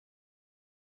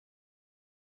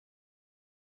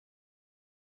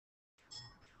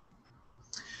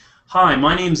Hi,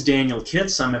 my name's Daniel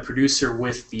Kitts. I'm a producer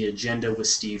with The Agenda with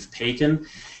Steve Paikin.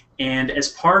 And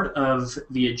as part of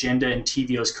The Agenda and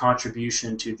TVO's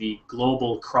contribution to the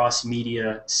global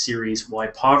cross-media series, Why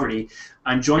Poverty,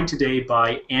 I'm joined today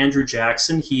by Andrew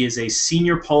Jackson. He is a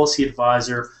senior policy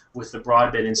advisor with the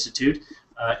Broadbent Institute.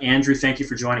 Andrew, thank you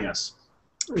for joining us.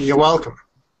 You're welcome.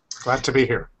 Glad to be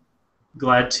here.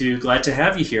 Glad to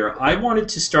have you here. I wanted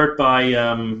to start by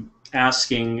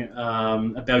asking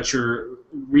about your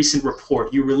recent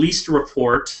report. You released a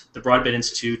report, the Broadbent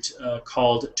Institute,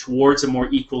 called Towards a More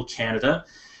Equal Canada.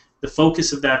 The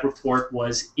focus of that report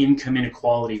was income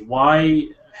inequality. Why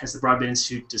has the Broadbent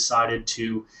Institute decided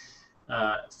to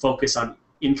focus on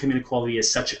income inequality as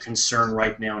such a concern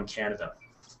right now in Canada?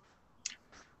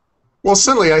 Well,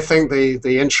 certainly I think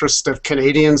the interest of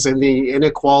Canadians in the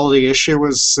inequality issue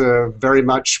was very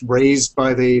much raised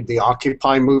by the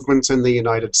Occupy movement in the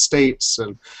United States.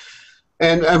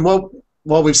 And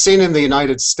what we've seen in the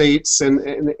United States and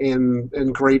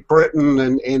in Great Britain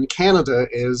and in Canada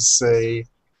is a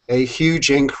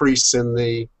huge increase in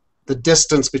the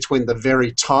distance between the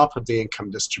very top of the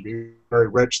income distribution, very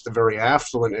rich, the very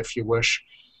affluent, if you wish,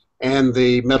 and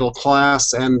the middle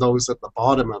class and those at the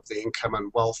bottom of the income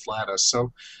and wealth ladder.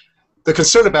 So the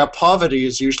concern about poverty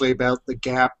is usually about the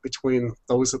gap between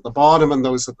those at the bottom and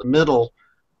those at the middle.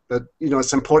 But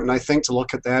it's important, I think, to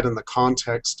look at that in the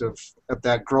context of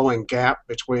that growing gap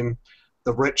between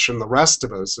the rich and the rest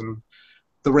of us. And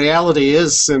the reality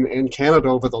is in Canada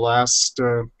over the last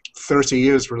 30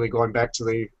 years, really going back to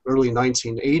the early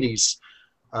 1980s,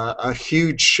 a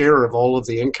huge share of all of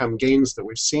the income gains that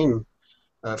we've seen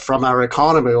from our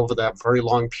economy over that very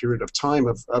long period of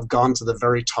time have gone to the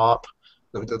very top,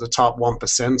 the top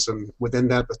 1%, and within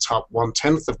that, the top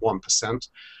 1/10 of 1%.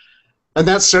 And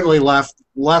that's certainly left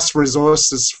less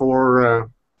resources for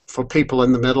people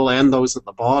in the middle and those at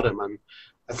the bottom. And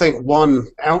I think one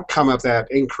outcome of that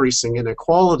increasing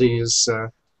inequality is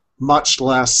much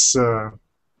less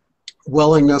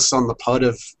willingness on the part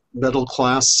of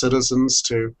middle-class citizens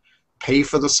to pay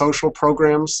for the social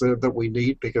programs that we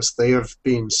need because they have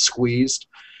been squeezed.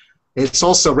 It's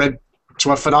also led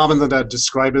to a phenomenon that I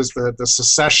describe as the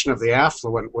secession of the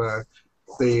affluent, where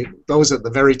those at the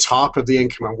very top of the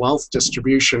income and wealth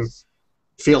distribution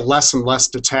feel less and less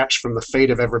detached from the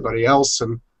fate of everybody else.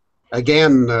 And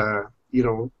again,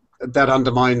 that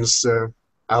undermines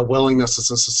our willingness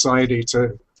as a society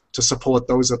to support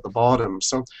those at the bottom.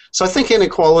 So I think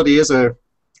inequality is a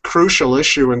crucial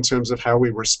issue in terms of how we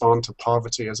respond to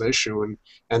poverty as an issue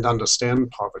and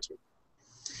understand poverty.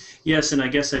 Yes, and I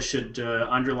guess I should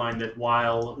underline that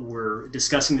while we're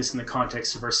discussing this in the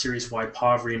context of our series, Why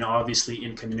Poverty, and obviously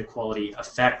income inequality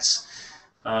affects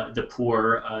the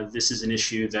poor, this is an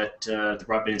issue that the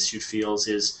Broadbent Institute feels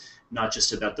is not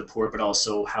just about the poor, but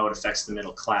also how it affects the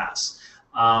middle class.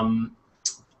 On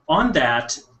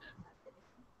that,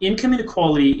 income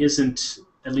inequality isn't,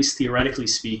 at least theoretically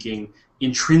speaking,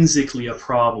 intrinsically a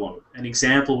problem. An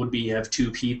example would be you have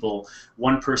two people.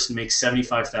 One person makes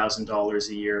 $75,000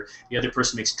 a year. The other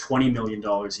person makes $20 million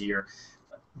a year.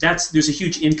 There's a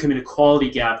huge income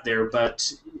inequality gap there,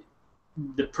 but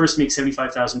the person makes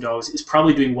 $75,000 is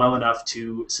probably doing well enough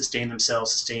to sustain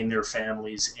themselves, sustain their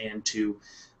families, and to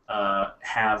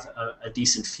have a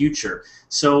decent future.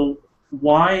 So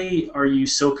why are you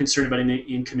so concerned about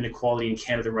income inequality in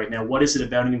Canada right now? What is it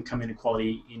about income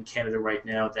inequality in Canada right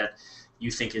now that you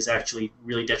think is actually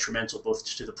really detrimental both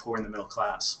to the poor and the middle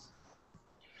class?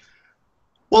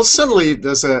 Well, certainly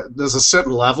there's a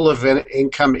certain level of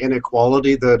income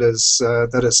inequality that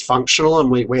is functional,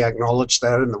 and we acknowledge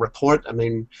that in the report. I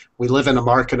mean, we live in a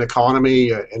market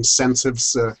economy.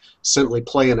 Incentives certainly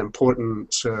play an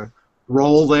important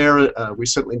role there. We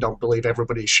certainly don't believe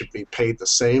everybody should be paid the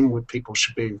same. People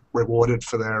should be rewarded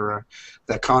for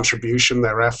their contribution,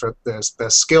 their effort,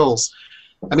 their skills.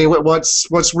 I mean,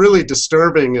 what's really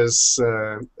disturbing is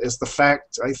the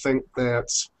fact, I think, that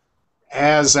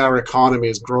as our economy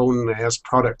has grown, as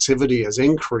productivity has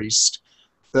increased,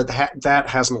 that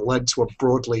hasn't led to a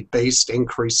broadly based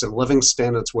increase in living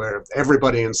standards where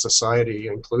everybody in society,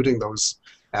 including those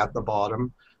at the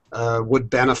bottom, would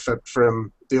benefit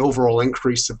from the overall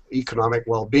increase of economic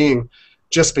well-being,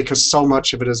 just because so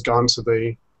much of it has gone to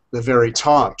the very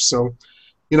top. So,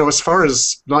 as far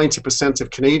as 90% of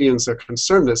Canadians are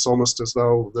concerned, it's almost as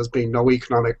though there's been no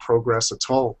economic progress at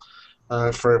all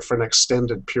for an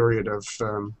extended period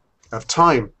of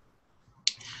time.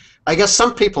 I guess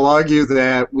some people argue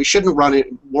that we shouldn't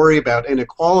worry about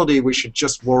inequality, we should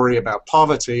just worry about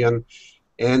poverty, and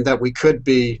that we could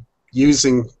be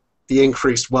using the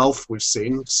increased wealth we've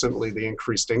seen, certainly the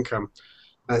increased income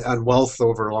and wealth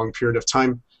over a long period of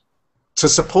time, to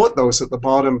support those at the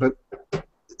bottom. But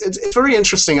it's very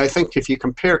interesting. I think if you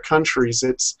compare countries,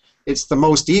 it's the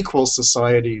most equal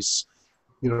societies,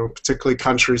 particularly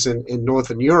countries in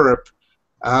Northern Europe,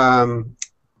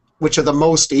 which are the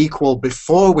most equal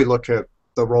before we look at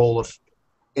the role of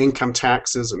income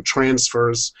taxes and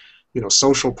transfers,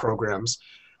 social programs.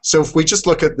 So if we just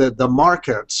look at the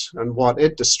market and what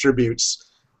it distributes,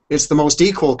 it's the most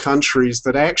equal countries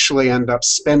that actually end up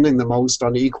spending the most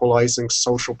on equalizing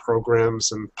social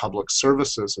programs and public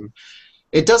services. And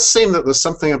it does seem that there's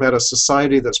something about a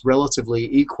society that's relatively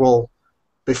equal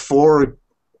before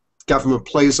government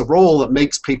plays a role that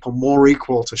makes people more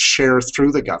equal to share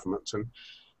through the government. And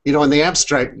in the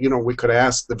abstract, we could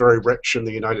ask the very rich in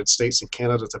the United States and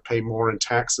Canada to pay more in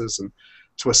taxes and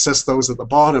to assist those at the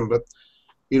bottom. But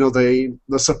the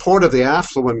support of the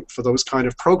affluent for those kind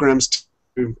of programs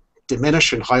to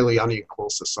diminish in highly unequal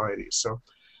societies. So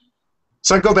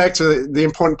I go back to the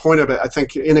important point of it. I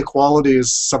think inequality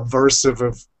is subversive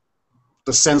of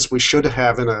the sense we should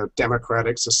have in a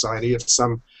democratic society of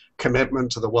some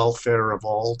commitment to the welfare of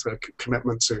all, to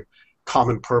commitment to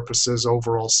common purposes,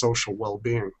 overall social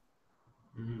well-being.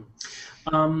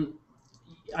 Mm-hmm.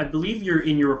 I believe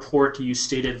in your report you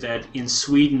stated that in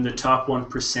Sweden the top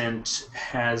 1%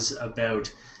 has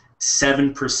about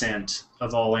 7%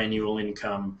 of all annual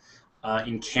income.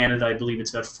 In Canada, I believe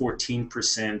it's about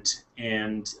 14%,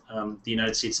 and the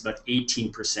United States about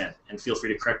 18%. And feel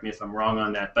free to correct me if I'm wrong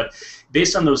on that. But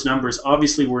based on those numbers,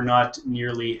 obviously we're not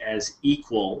nearly as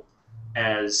equal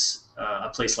as a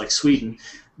place like Sweden,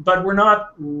 but we're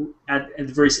not at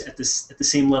the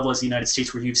same level as the United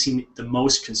States, where you've seen the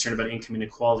most concern about income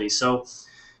inequality. So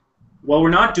while we're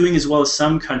not doing as well as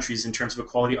some countries in terms of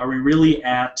equality, are we really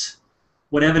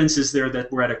what evidence is there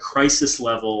that we're at a crisis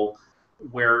level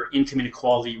where income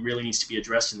inequality really needs to be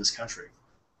addressed in this country?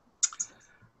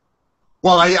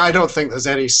 Well, I don't think there's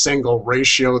any single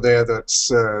ratio there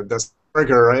that's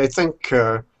trigger. I think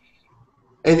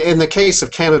in the case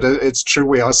of Canada, it's true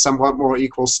we are somewhat more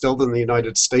equal still than the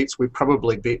United States. We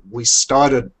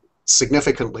started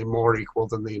significantly more equal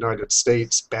than the United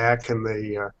States back in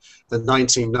the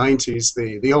 1990s.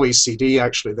 The OECD,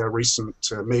 actually, their recent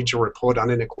major report on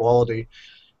inequality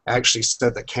actually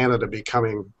said that Canada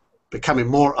becoming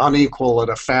more unequal at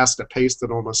a faster pace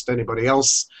than almost anybody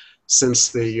else since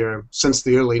the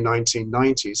early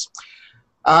 1990s.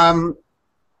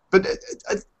 But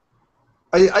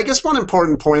I guess one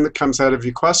important point that comes out of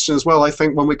your question as well, I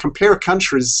think when we compare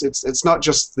countries, it's not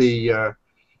just the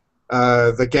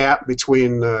gap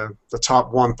between the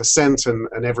top 1%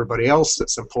 and everybody else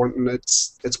that's important.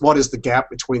 It's what is the gap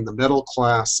between the middle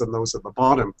class and those at the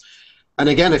bottom. And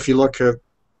again, if you look at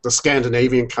the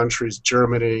Scandinavian countries,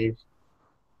 Germany,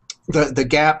 the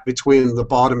gap between the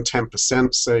bottom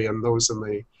 10%, say, and those in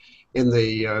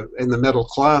the middle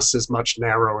class is much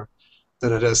narrower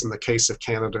than it is in the case of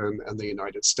Canada and the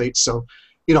United States. So,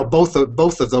 both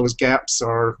of those gaps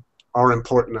are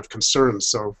important of concern.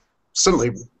 So,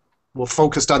 certainly, we're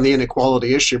focused on the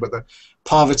inequality issue, but the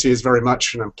poverty is very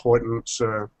much an important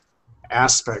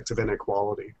aspect of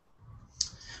inequality.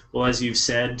 Well, as you've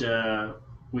said,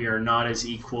 we are not as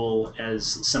equal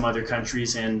as some other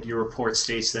countries, and your report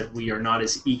states that we are not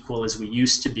as equal as we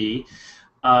used to be.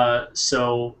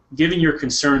 So given your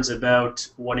concerns about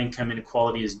what income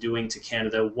inequality is doing to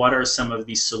Canada, what are some of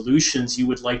the solutions you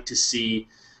would like to see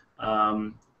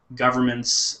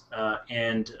governments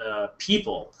and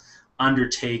people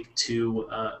undertake to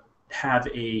have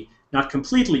a not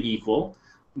completely equal,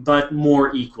 but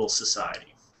more equal society?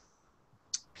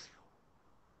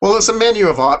 Well, there's a menu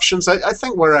of options. I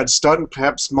think where I'd start, and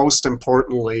perhaps most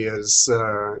importantly, is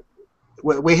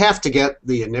we have to get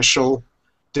the initial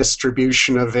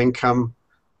distribution of income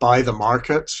by the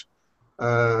market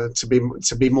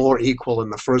to be more equal in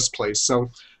the first place.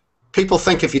 So people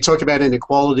think if you talk about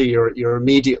inequality, you're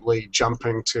immediately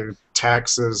jumping to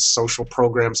taxes, social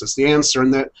programs as the answer,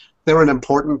 and that they're an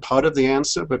important part of the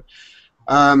answer. But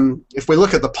if we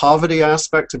look at the poverty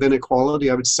aspect of inequality,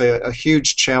 I would say a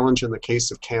huge challenge in the case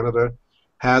of Canada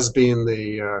has been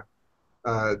the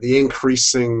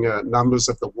increasing numbers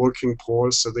of the working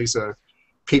poor. So these are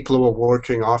people who are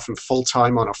working often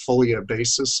full-time on a full-year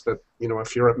basis, but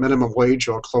if you're at minimum wage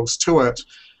or close to it,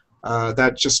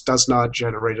 that just does not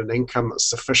generate an income that's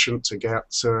sufficient to get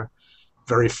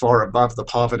very far above the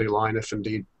poverty line, if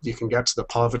indeed you can get to the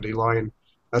poverty line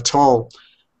at all.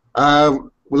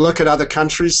 We look at other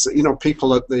countries,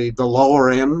 people at the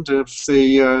lower end of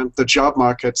the job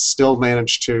market still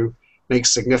manage to make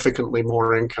significantly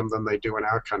more income than they do in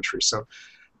our country. So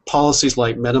policies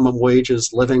like minimum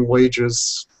wages, living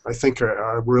wages, I think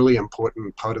are a really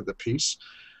important part of the piece.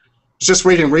 just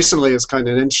reading recently is kind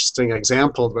of an interesting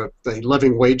example that the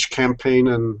living wage campaign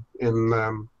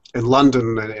in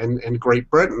London and in Great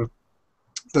Britain,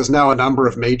 there's now a number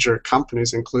of major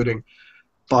companies, including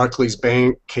Barclays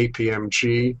Bank,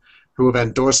 KPMG, who have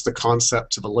endorsed the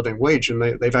concept of a living wage,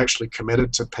 and they've actually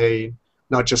committed to pay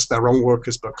not just their own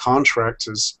workers but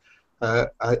contractors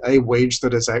a wage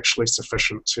that is actually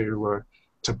sufficient to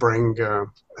bring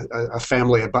a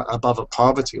family above a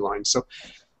poverty line. So,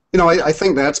 I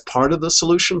think that's part of the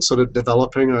solution, sort of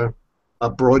developing a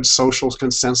broad social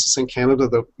consensus in Canada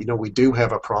that, we do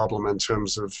have a problem in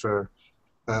terms of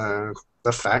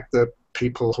the fact that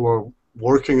people who are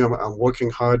working and working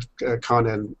hard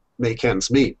can't make ends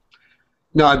meet.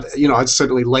 Now, I'd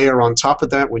certainly layer on top of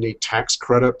that, we need tax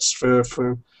credits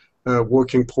for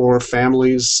working poor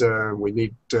families. We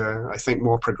need, I think,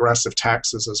 more progressive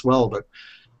taxes as well. But,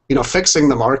 fixing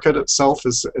the market itself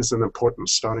is an important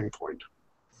starting point.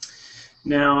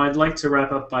 Now, I'd like to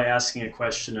wrap up by asking a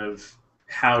question of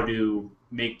how to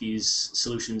make these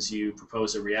solutions you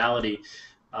propose a reality.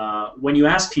 When you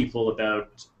ask people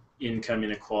about income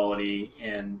inequality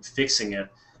and fixing it,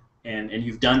 and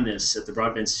you've done this at the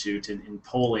Broadbent Institute in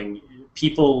polling,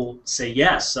 people say,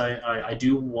 yes, I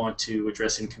do want to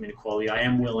address income inequality. I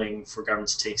am willing for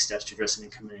governments to take steps to address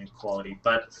income inequality.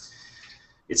 But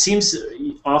it seems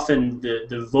often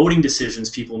the voting decisions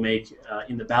people make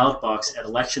in the ballot box at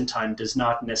election time does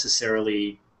not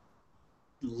necessarily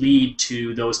lead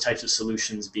to those types of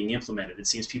solutions being implemented. It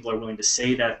seems people are willing to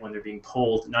say that when they're being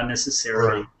polled, not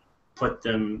necessarily put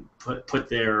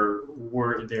their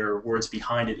words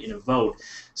behind it in a vote.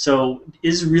 So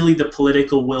is really the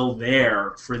political will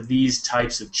there for these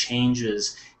types of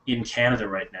changes in Canada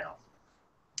right now?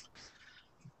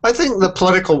 I think the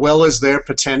political will is there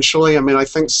potentially. I mean, I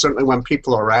think certainly when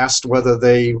people are asked whether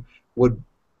they would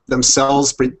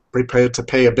themselves be prepared to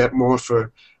pay a bit more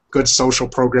for good social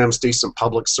programs, decent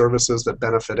public services that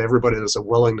benefit everybody, there's a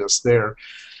willingness there.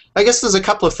 I guess there's a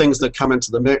couple of things that come into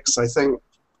the mix. I think,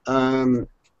 when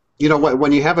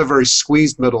you have a very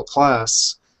squeezed middle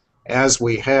class, as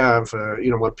we have,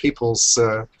 when people's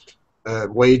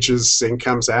wages,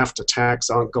 incomes after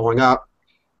tax aren't going up,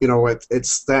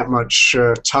 it's that much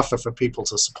tougher for people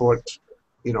to support,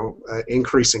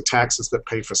 increasing taxes that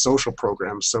pay for social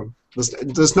programs. So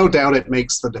there's no doubt it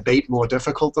makes the debate more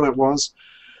difficult than it was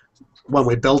when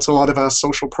we built a lot of our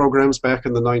social programs back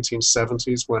in the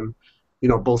 1970s, when,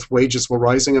 both wages were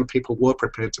rising and people were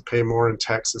prepared to pay more in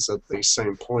taxes at the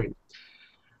same point.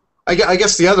 I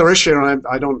guess the other issue, and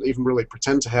I don't even really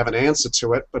pretend to have an answer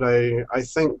to it, but I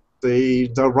think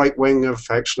the right wing have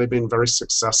actually been very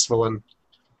successful in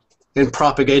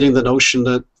propagating the notion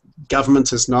that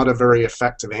government is not a very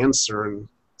effective answer. And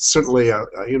certainly,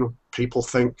 people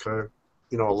think, a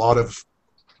lot of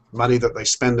money that they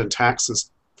spend in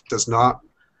taxes does not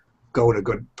go to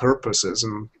good purposes.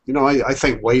 And, I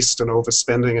think waste and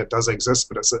overspending, it does exist,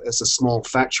 but it's a small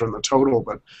factor in the total.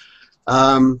 But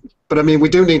I mean, we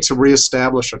do need to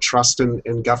reestablish a trust in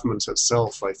government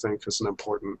itself, I think, is an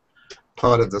important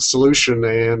part of the solution.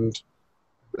 And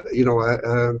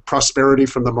prosperity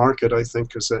from the market, I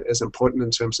think, is important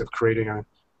in terms of creating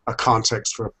a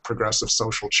context for progressive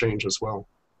social change as well.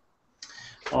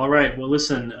 All right. Well,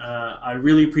 listen, I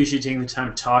really appreciate taking the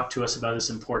time to talk to us about this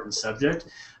important subject.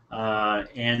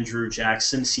 Andrew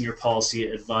Jackson, Senior Policy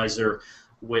Advisor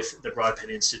with the Broadbent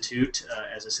Institute.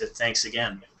 As I said, thanks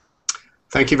again.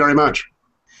 Thank you very much.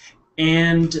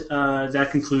 And that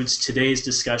concludes today's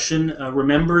discussion.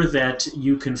 Remember that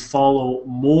you can follow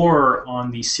more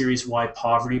on the series Why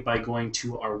Poverty by going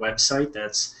to our website.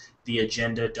 That's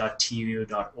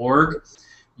theagenda.tvo.org.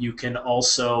 You can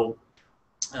also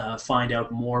find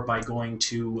out more by going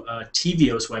to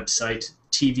TVO's website,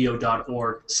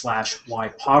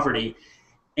 tvo.org/whypoverty.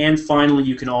 And finally,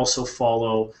 you can also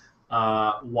follow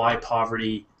Why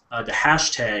Poverty, the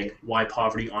hashtag Why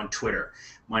Poverty on Twitter.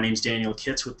 My name's Daniel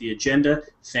Kitts with The Agenda.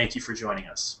 Thank you for joining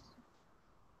us.